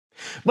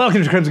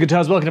Welcome to Crimson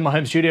Guitars, welcome to my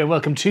home studio,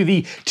 welcome to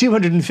the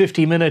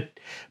 250-minute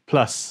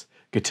plus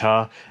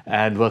guitar,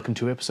 and welcome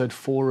to episode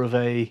 4 of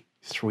a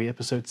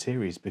 3-episode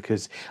series,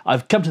 because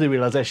I've come to the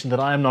realization that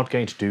I am not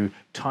going to do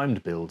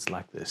timed builds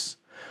like this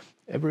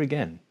ever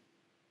again.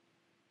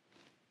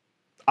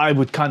 I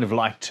would kind of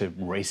like to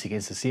race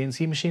against the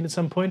CNC machine at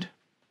some point.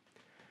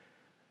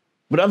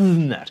 But other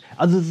than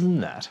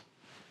that,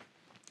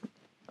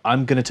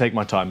 I'm going to take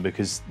my time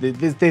because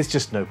there's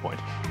just no point.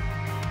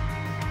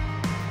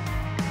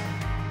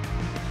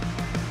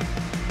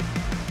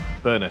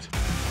 Burn it.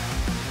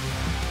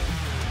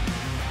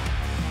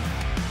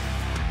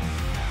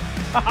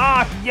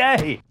 Haha,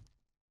 yay!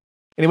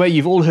 Anyway,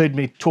 you've all heard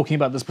me talking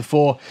about this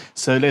before,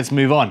 so let's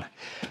move on.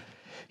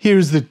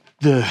 Here's the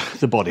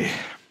body.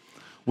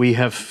 We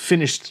have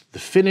finished the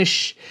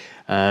finish,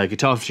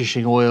 guitar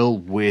finishing oil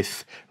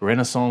with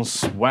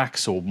Renaissance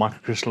wax or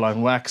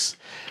microcrystalline wax.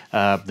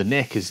 The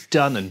neck is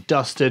done and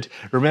dusted.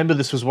 Remember,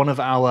 this was one of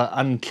our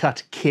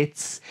Uncut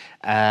kits,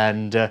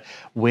 and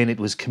when it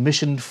was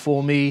commissioned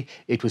for me,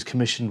 it was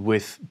commissioned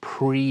with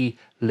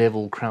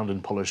pre-level crowned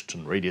and polished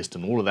and radiused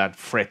and all of that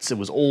frets. It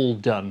was all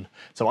done,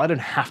 so I don't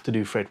have to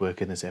do fret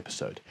work in this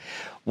episode.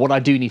 What I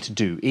do need to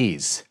do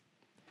is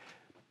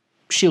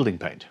shielding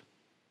paint.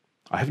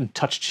 I haven't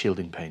touched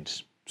shielding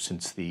paint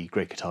since the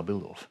Great Guitar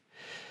Build-Off.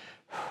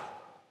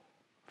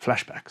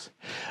 Flashbacks.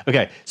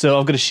 Okay, so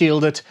I've got to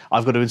shield it.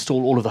 I've got to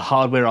install all of the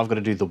hardware. I've got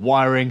to do the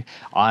wiring.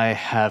 I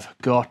have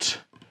got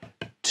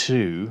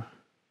to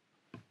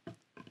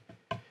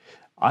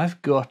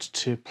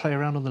play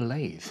around on the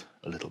lathe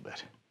a little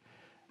bit.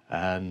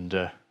 And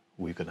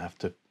we're going to have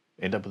to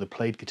end up with a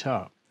played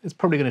guitar. It's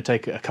probably going to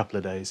take a couple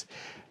of days,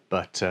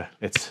 but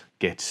let's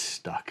get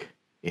stuck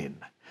in.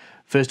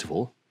 First of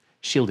all,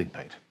 shielding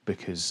paint,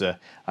 because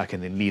I can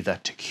then leave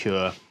that to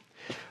cure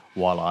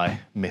while I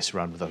mess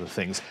around with other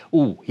things.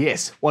 Oh,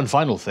 yes, one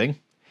final thing.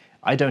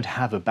 I don't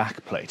have a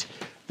backplate.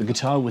 The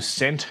guitar was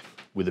sent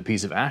with a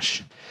piece of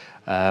ash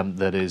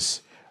that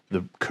is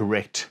the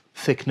correct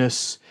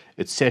thickness,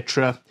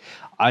 etc.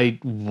 I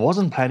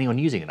wasn't planning on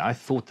using it. I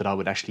thought that I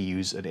would actually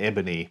use an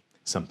ebony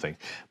something,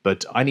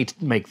 but I need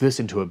to make this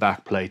into a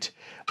backplate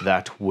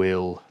that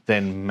will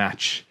then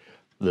match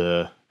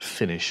the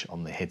finish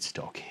on the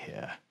headstock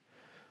here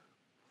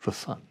for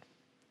fun.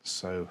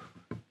 So,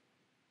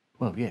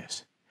 well,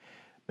 yes.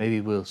 Maybe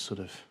we'll sort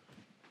of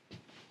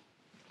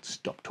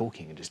stop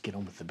talking and just get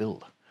on with the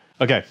build.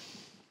 Okay,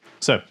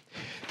 so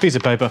piece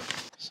of paper.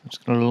 So I'm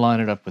just going to line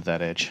it up with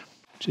that edge.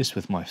 Just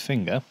with my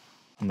finger,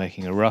 I'm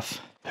making a rough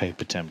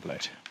paper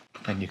template.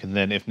 And you can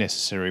then, if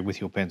necessary,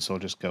 with your pencil,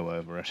 just go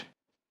over it.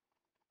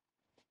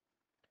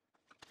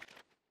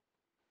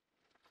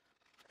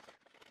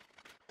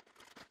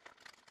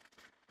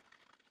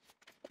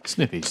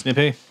 Snippy,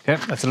 snippy.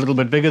 Okay, that's a little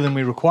bit bigger than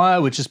we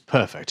require, which is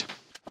perfect.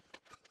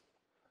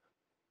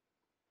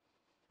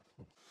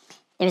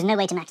 There is no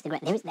way to match the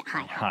grain. There is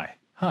Hi.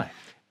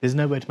 There's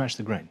no way to match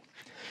the grain.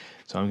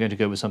 So I'm going to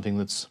go with something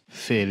that's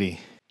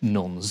fairly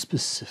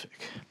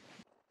non-specific.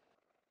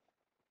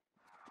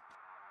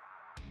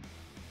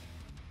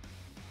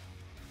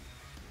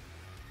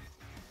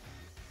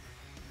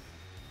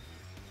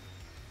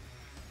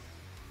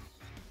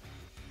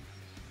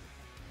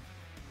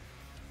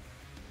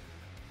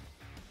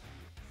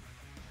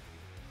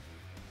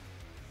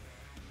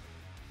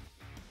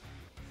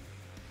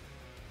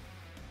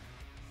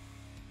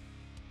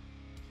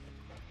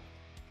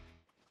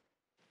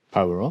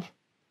 Power off.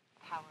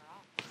 Power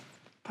off.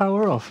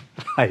 Power off.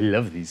 I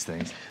love these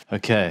things.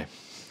 Okay.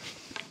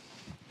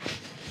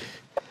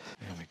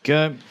 There we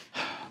go.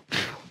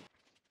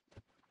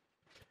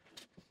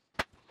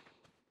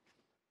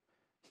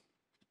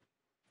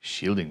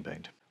 Shielding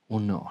paint, or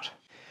not.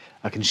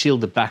 I can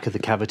shield the back of the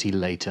cavity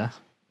later.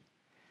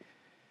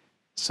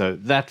 So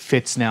that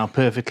fits now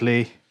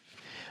perfectly.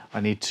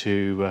 I need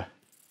to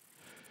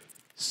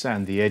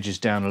sand the edges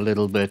down a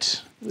little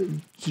bit,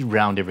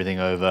 round everything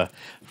over,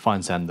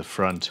 fine sand the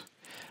front,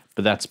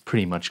 but that's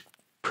pretty much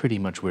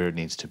where it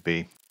needs to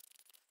be.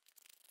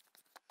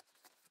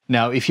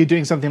 Now, if you're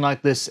doing something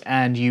like this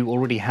and you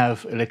already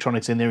have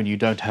electronics in there and you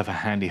don't have a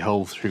handy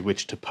hole through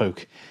which to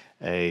poke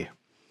a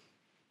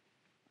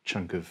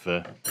chunk of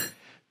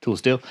tool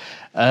steel,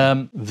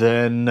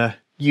 then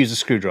use a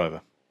screwdriver.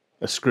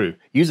 A screw.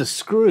 Use a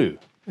screw.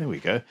 There we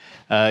go.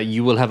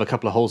 You will have a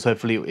couple of holes,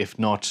 hopefully. If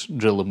not,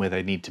 drill them where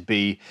they need to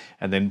be,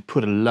 and then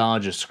put a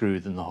larger screw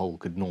than the hole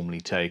could normally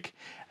take,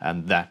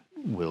 and that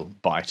will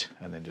bite,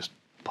 and then just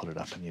pull it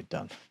up and you're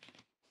done.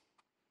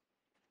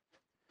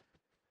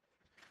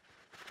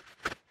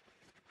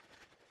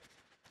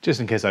 Just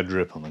in case I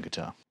drip on the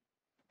guitar.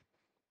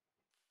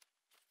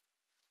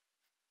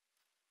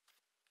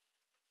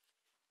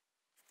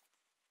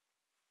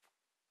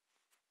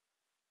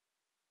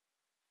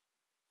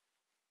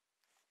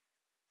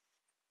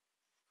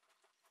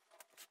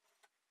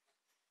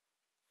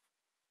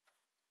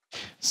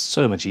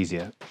 So much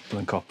easier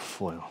than copper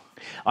foil.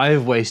 I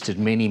have wasted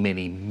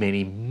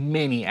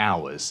many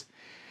hours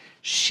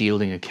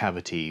shielding a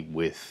cavity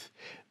with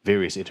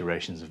various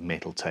iterations of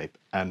metal tape,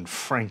 and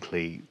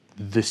frankly,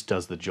 this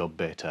does the job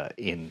better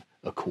in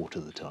a quarter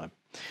of the time.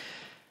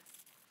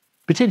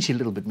 Potentially a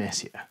little bit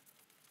messier,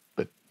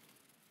 but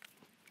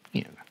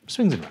you know,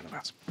 swings and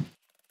roundabouts.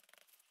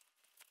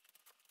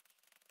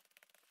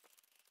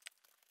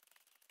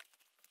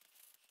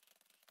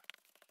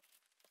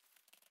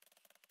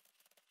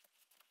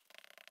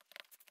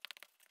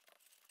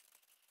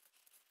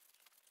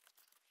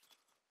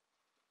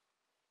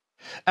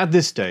 At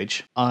this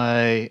stage,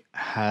 I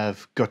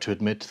have got to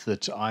admit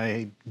that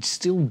I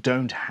still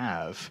don't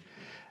have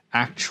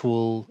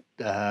actual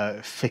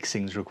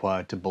fixings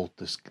required to bolt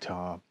this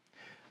guitar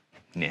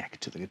neck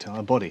to the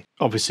guitar body.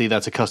 Obviously,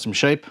 that's a custom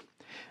shape.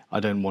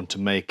 I don't want to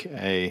make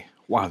a...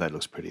 Wow, that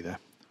looks pretty there.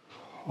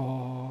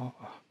 Oh.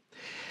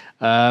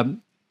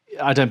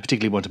 I don't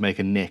particularly want to make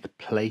a neck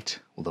plate,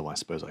 although I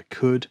suppose I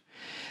could.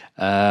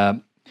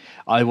 I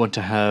want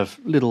to have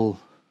little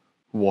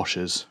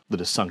washers that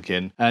are sunk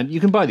in, and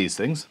you can buy these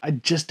things. I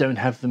just don't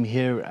have them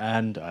here,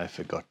 and I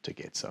forgot to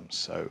get some,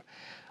 so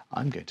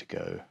I'm going to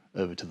go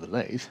over to the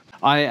lathe.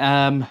 I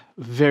am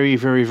very,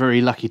 very, very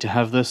lucky to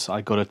have this.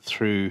 I got it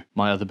through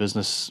my other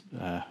business,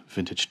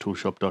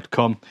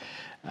 vintagetoolshop.com,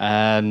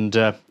 and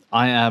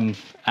I am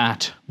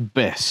at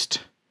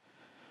best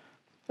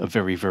a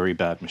very, very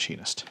bad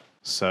machinist.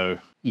 So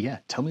yeah,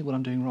 tell me what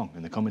I'm doing wrong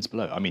in the comments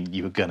below. I mean,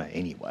 you were gonna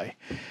anyway.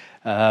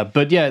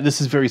 But yeah,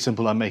 this is very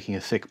simple. I'm making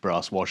a thick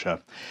brass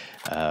washer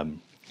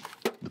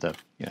with a,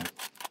 you know,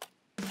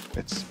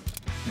 let's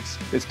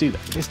do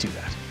that. Let's do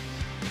that.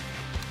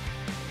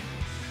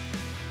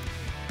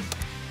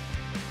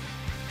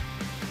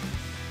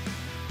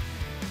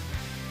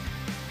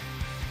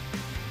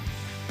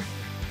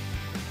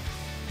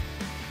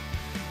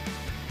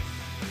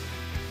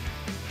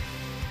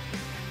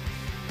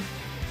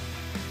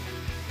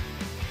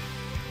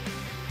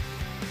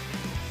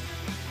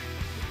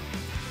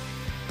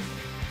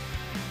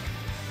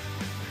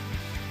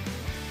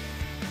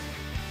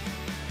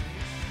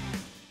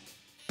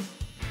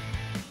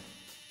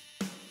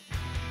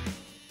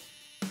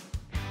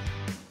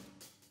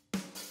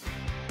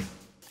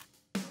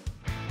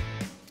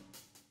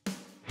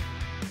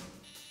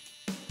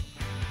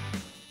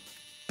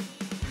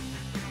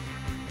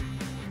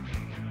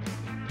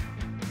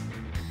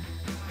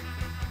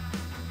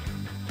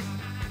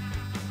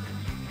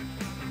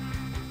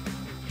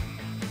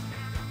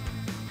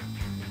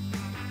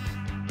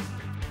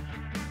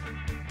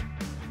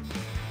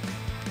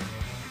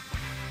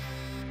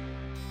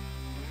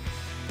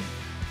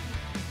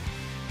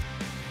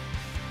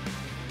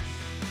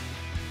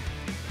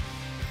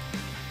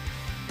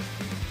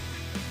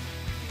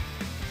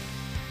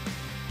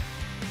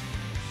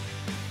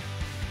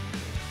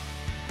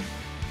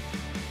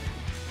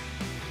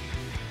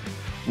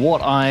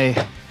 What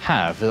I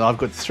have, I've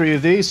got 3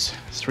 of these.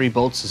 3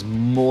 bolts is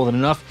more than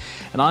enough,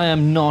 and I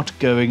am not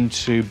going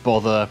to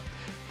bother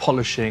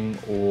polishing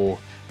or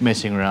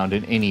messing around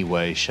in any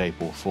way,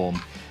 shape or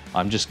form.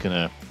 I'm just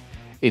gonna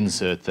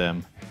insert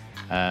them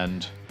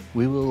and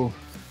we will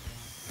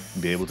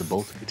be able to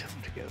bolt the guitar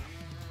together.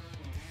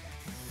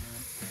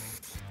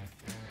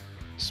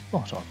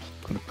 Spot on.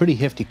 Got a pretty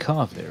hefty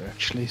carve there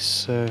actually,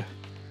 so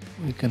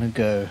we're gonna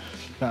go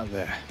about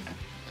there.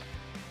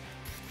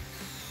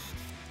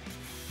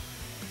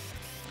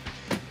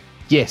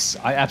 Yes,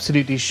 I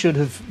absolutely should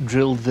have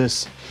drilled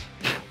this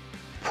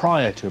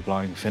prior to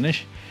applying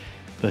finish,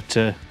 but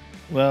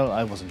well,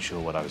 I wasn't sure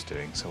what I was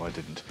doing, so I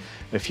didn't.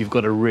 If you've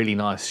got a really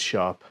nice,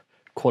 sharp,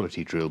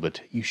 quality drill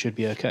bit, you should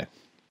be okay.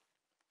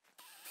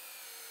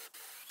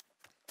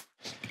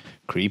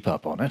 Creep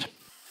up on it.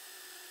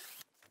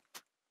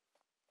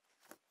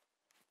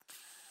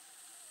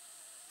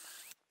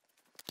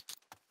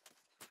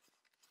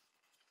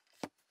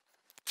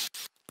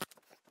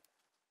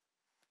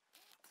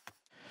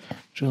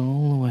 Drill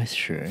all the way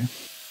through,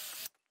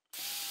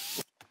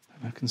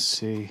 and I can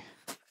see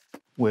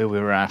where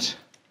we're at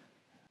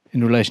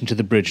in relation to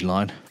the bridge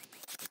line.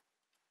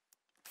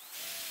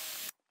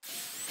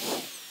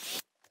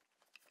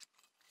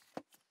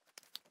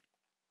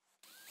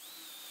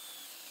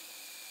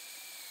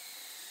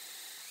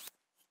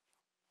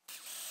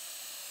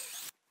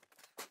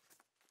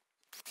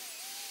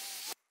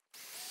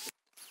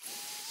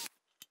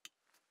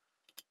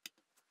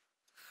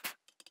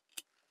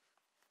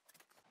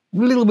 A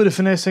little bit of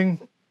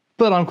finessing,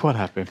 but I'm quite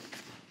happy.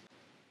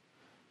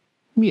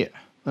 Yeah,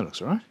 that looks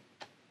all right.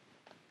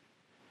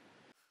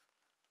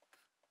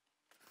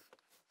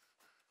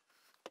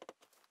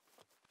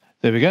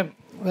 There we go.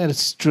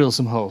 Let's drill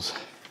some holes.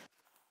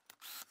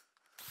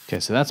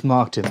 Okay, so that's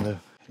marked in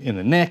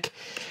the neck.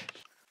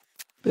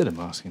 Bit of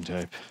masking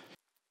tape.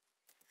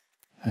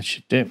 That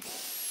should do.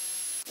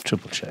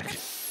 Triple check.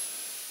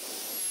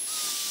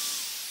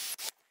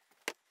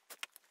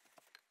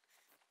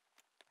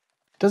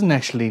 Doesn't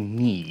actually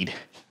need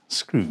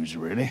screws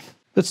really,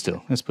 but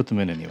still, let's put them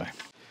in anyway.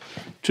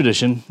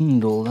 Tradition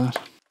and all that.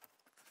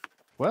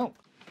 Well,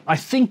 I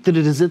think that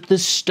it is at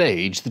this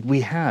stage that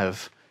we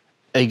have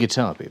a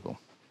guitar, people.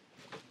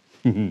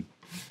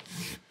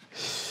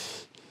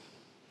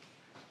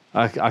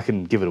 I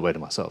can give it away to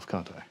myself,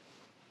 can't I?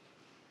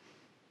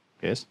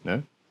 Yes?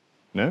 No?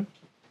 No?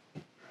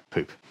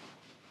 Poop.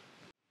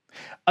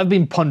 I've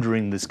been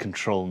pondering this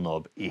control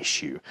knob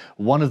issue.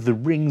 One of the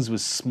rings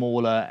was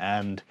smaller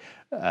and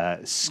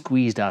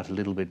squeezed out a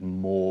little bit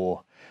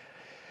more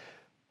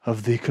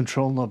of the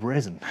control knob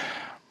resin.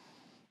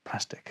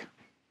 Plastic.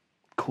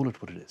 Call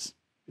it what it is.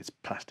 It's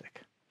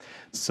plastic.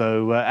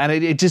 So, and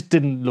it just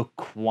didn't look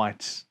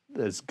quite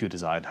as good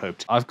as I'd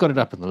hoped. I've got it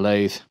up in the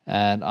lathe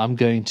and I'm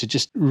going to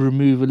just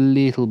remove a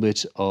little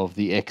bit of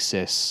the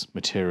excess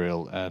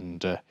material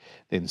and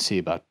then see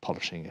about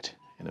polishing it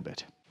in a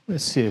bit.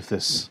 Let's see if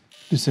this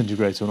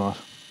disintegrates or not.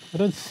 I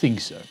don't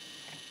think so.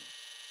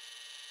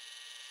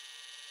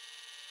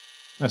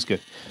 That's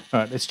good. All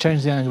right, let's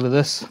change the angle of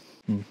this.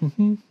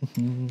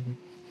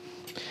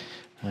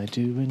 I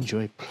do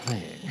enjoy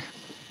playing.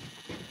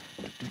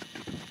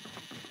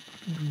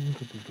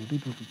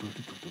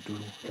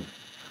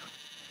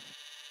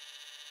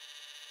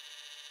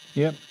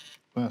 Yep,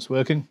 that's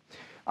working.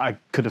 I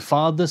could have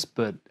filed this,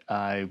 but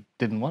I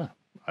didn't want to.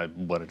 I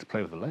wanted to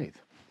play with the lathe.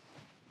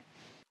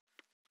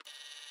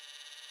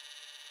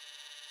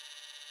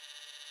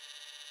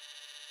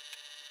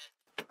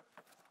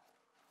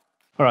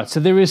 All right, so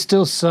there is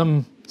still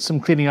some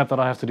cleaning up that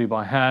I have to do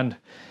by hand,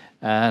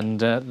 and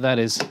that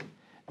is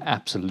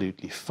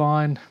absolutely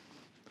fine.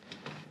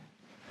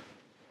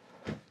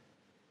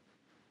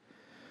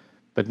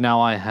 But now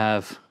I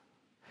have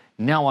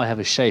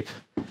a shape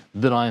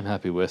that I am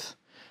happy with,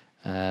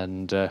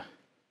 and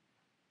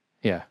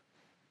yeah,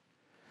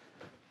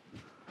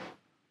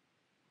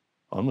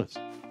 onwards.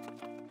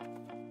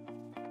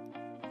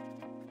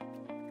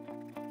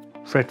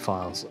 Fret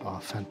files are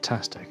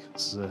fantastic.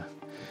 This is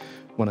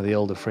one of the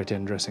older fret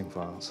end dressing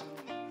files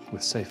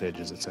with safe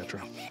edges,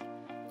 etc.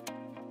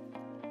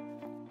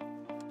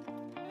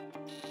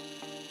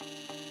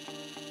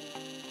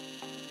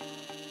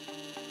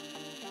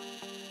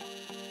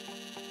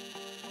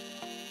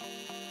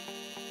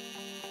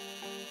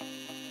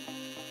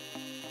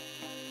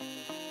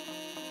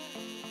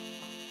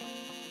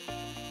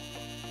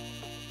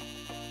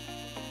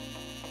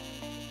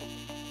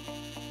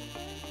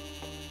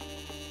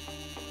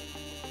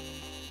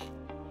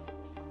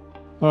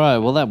 All right,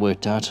 well that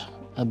worked out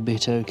a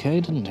bit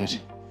okay, didn't it?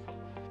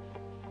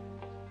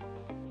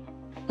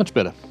 Much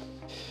better.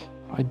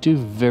 I do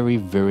very,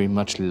 very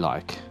much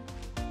like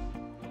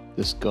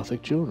this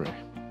Gothic jewellery.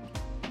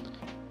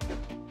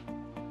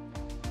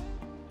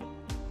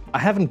 I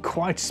haven't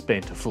quite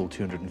spent a full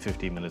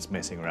 250 minutes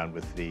messing around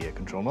with the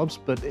control knobs,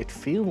 but it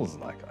feels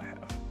like I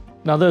have.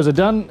 Now those are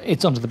done,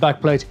 it's onto the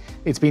backplate.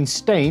 It's been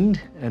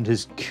stained and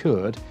has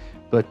cured,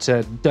 but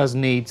does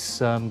need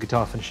some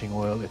guitar finishing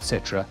oil,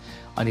 etc.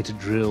 I need to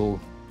drill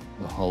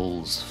the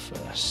holes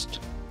first.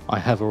 I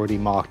have already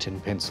marked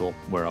in pencil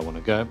where I want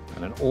to go,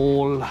 and an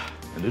awl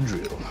and a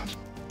drill.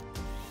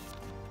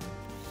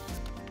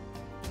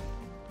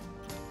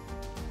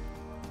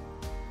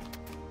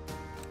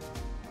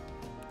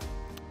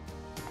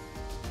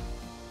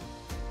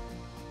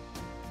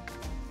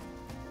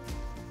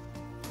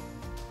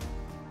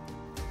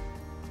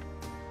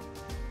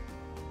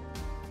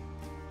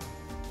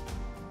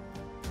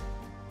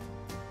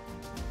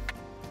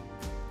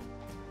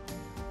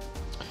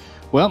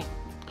 Well,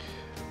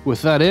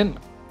 with that in,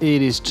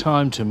 it is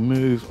time to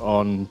move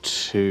on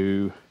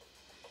to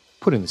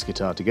putting this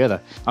guitar together.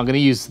 I'm going to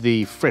use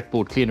the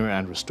Fretboard Cleaner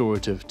and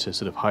Restorative to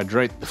sort of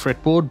hydrate the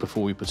fretboard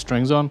before we put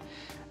strings on,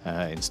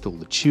 install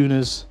the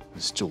tuners,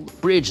 install the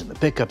bridge and the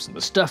pickups and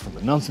the stuff and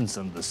the nonsense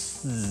and the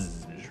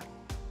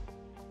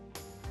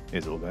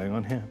is all going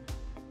on here.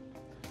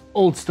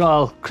 Old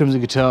style Crimson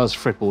Guitars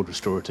Fretboard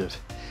Restorative.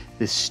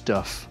 This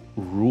stuff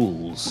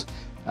rules,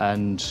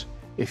 and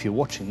if you're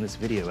watching this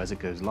video as it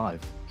goes live,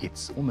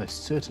 it's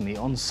almost certainly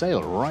on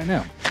sale right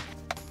now.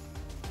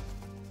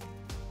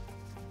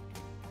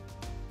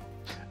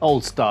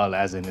 Old style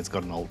as in it's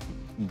got an old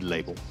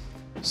label.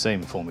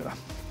 Same formula.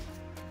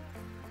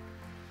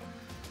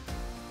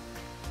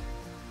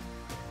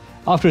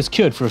 After it's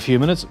cured for a few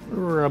minutes,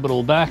 rub it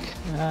all back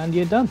and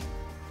you're done.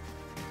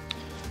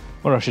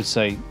 Or I should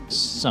say,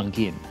 sunk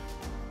in.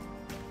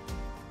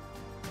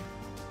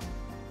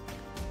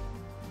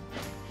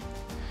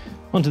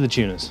 Onto the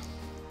tuners.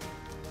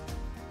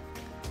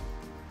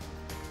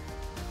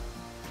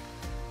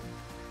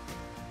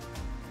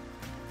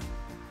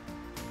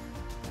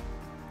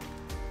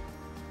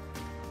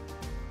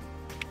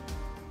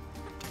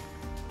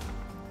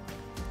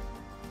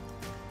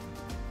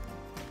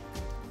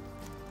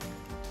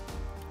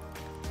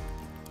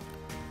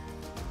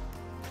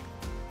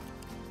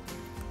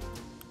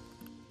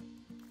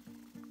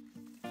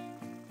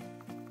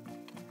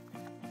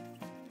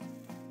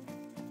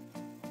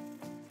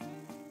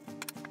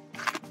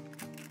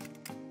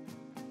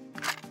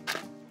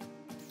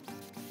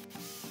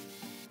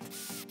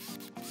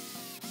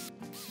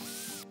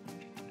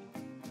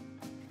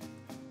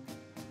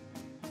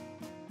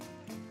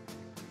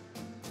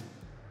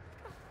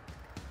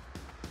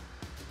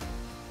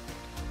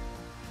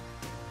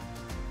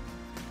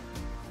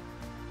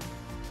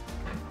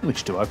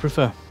 Which do I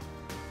prefer?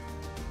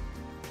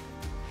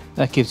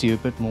 That gives you a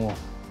bit more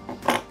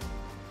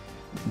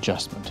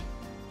adjustment.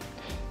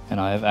 And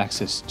I have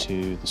access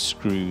to the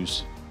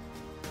screws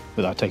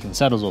without taking the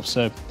saddles off,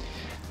 so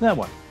that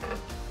one.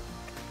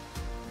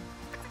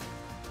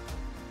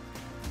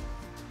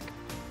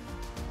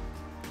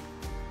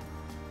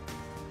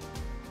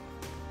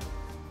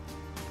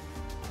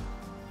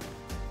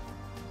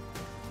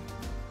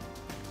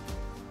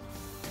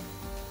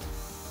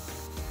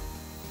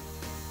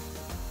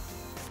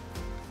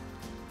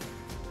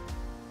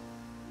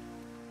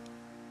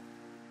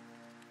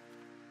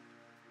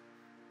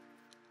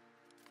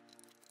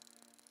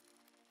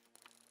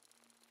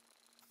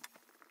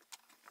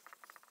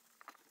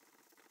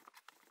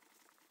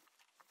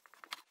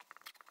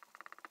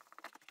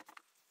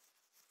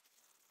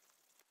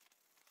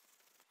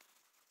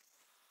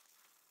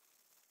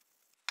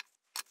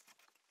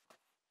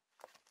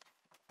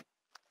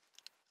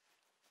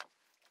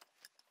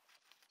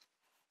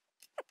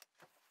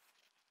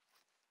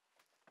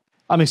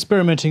 I'm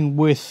experimenting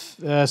with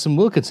some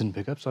Wilkerson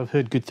pickups. I've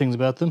heard good things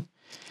about them.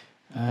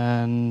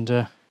 And,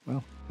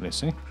 well, let's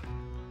see.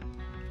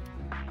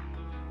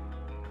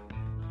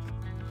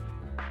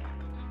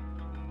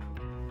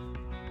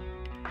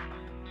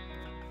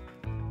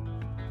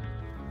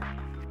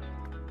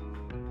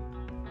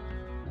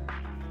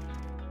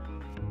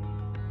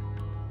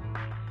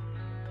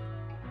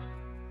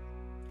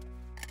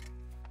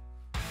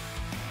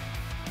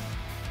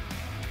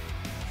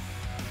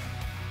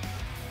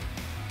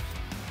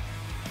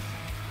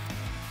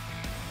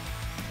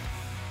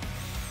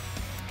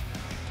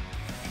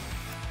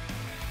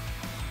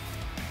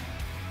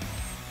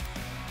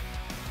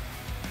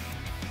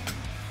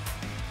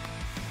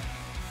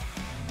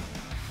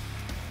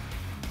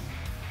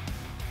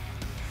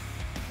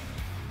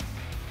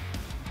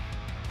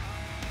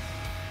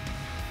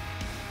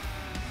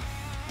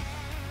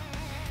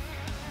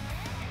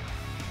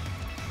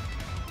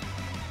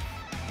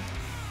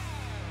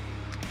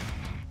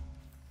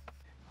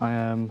 I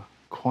am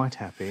quite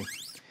happy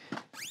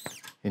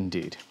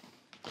indeed.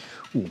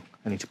 Ooh,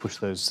 I need to push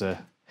those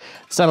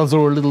saddles are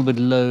a little bit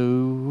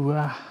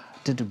low.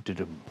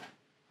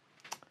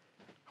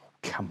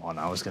 Come on,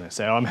 I was going to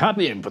say I'm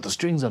happy and put the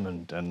strings on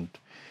and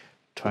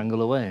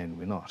twangle away, and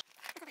we're not.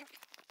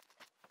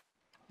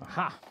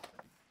 Aha!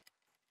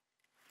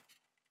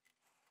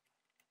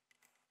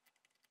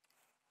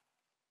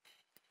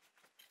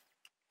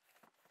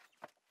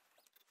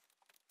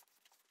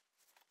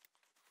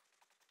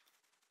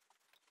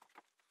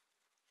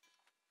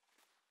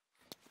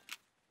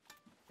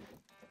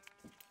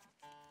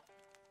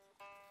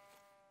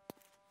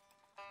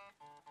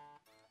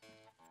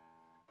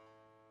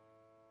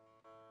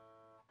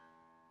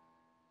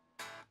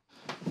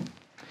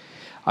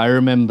 I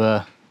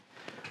remember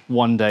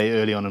one day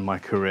early on in my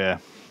career,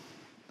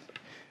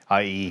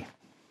 i.e.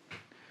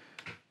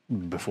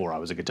 before I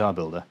was a guitar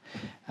builder,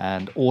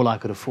 and all I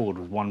could afford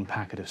was one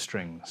packet of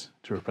strings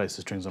to replace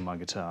the strings on my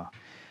guitar.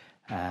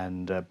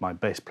 And my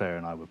bass player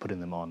and I were putting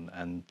them on,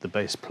 and the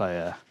bass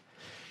player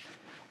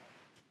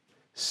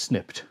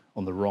snipped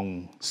on the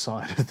wrong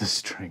side of the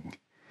string.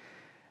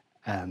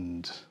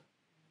 And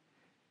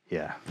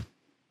yeah,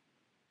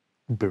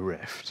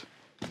 bereft.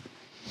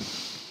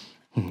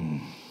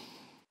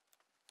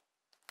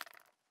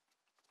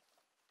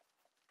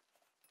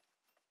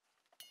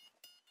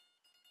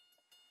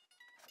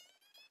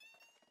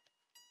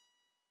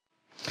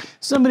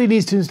 Somebody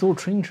needs to install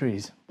string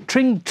trees.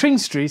 String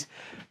trees?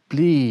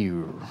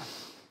 Blew.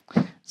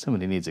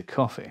 Somebody needs a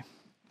coffee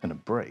and a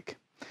break.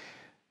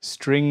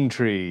 String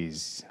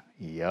trees,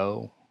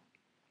 yo.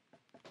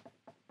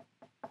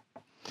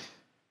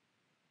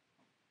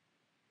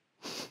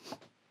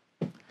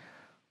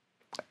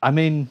 I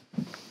mean,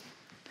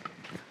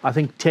 I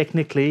think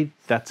technically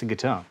that's a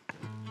guitar.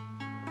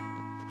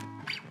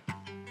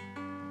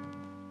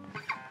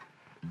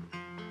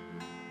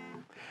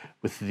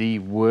 With the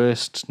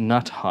worst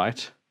nut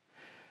height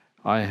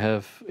I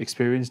have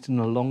experienced in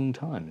a long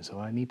time, so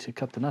I need to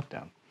cut the nut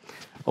down,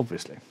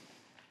 obviously.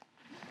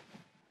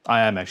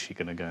 I am actually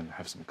going to go and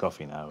have some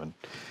coffee now and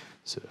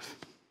sort of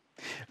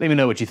let me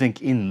know what you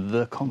think in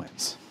the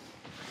comments.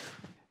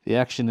 The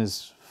action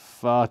is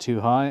far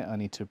too high. I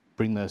need to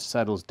bring those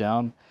saddles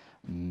down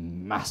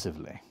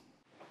massively.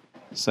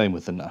 Same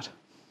with the nut.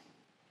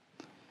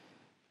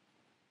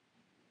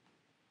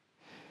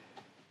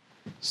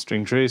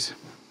 String trees.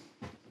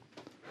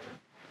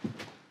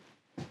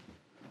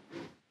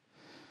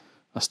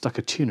 I stuck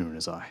a tuner in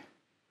his eye.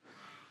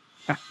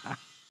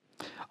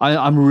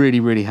 I'm really,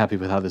 really happy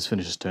with how this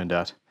finish has turned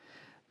out.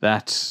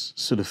 That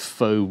sort of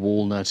faux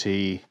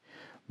walnutty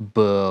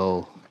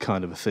burl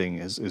kind of a thing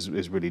is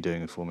really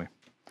doing it for me.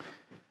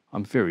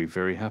 I'm very,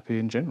 very happy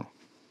in general.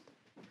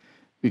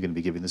 We're going to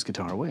be giving this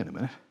guitar away in a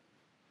minute.